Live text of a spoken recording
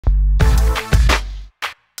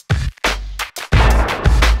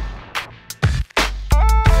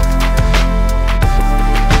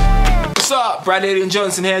up? Bradley and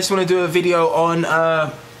Johnson here. I just want to do a video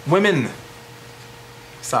on women.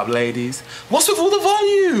 What's up, ladies? What's with all the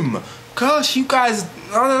volume? Gosh, you guys,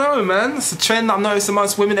 I don't know, man. It's a trend I've noticed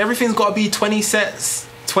amongst women. Everything's got to be 20 sets,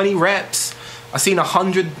 20 reps. I've seen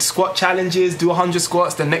 100 squat challenges, do 100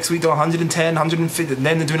 squats, then next week do 110, 150,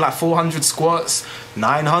 then they're doing like 400 squats,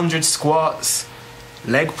 900 squats,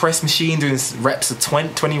 leg press machine doing reps of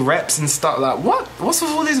 20 reps and stuff. Like, what? What's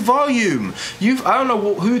with all this volume? I don't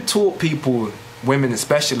know who taught people, women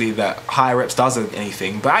especially, that high reps doesn't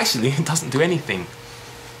anything, but actually it doesn't do anything.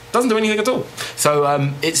 Doesn't do anything at all.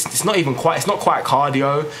 So it's not quite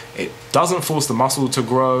cardio. It doesn't force the muscle to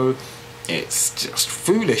grow. It's just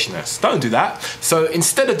foolishness. Don't do that. So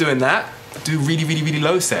instead of doing that, do really, really, really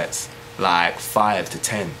low sets, like 5 to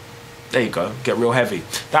 10. There you go. Get real heavy.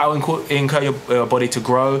 That will encourage your body to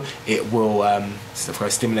grow. It will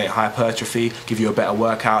stimulate hypertrophy, give you a better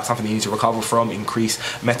workout, something you need to recover from,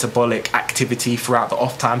 increase metabolic activity throughout the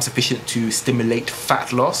off time, sufficient to stimulate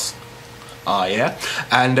fat loss. Yeah.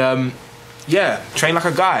 And yeah, train like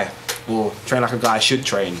a guy, or train like a guy should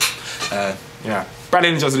train. Yeah.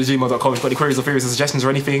 bradley@gmail.com. If you've got any queries or theories or suggestions or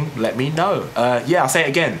anything, let me know. Yeah, I'll say it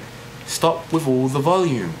again. Stop with all the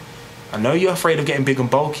volume. I know you're afraid of getting big and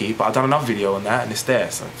bulky, but I've done another video on that and it's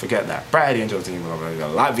there, so forget that.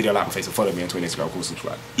 Bradley@gmail.com. Like video, like my Facebook, follow me on Twitter, Instagram, cool,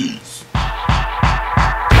 subscribe.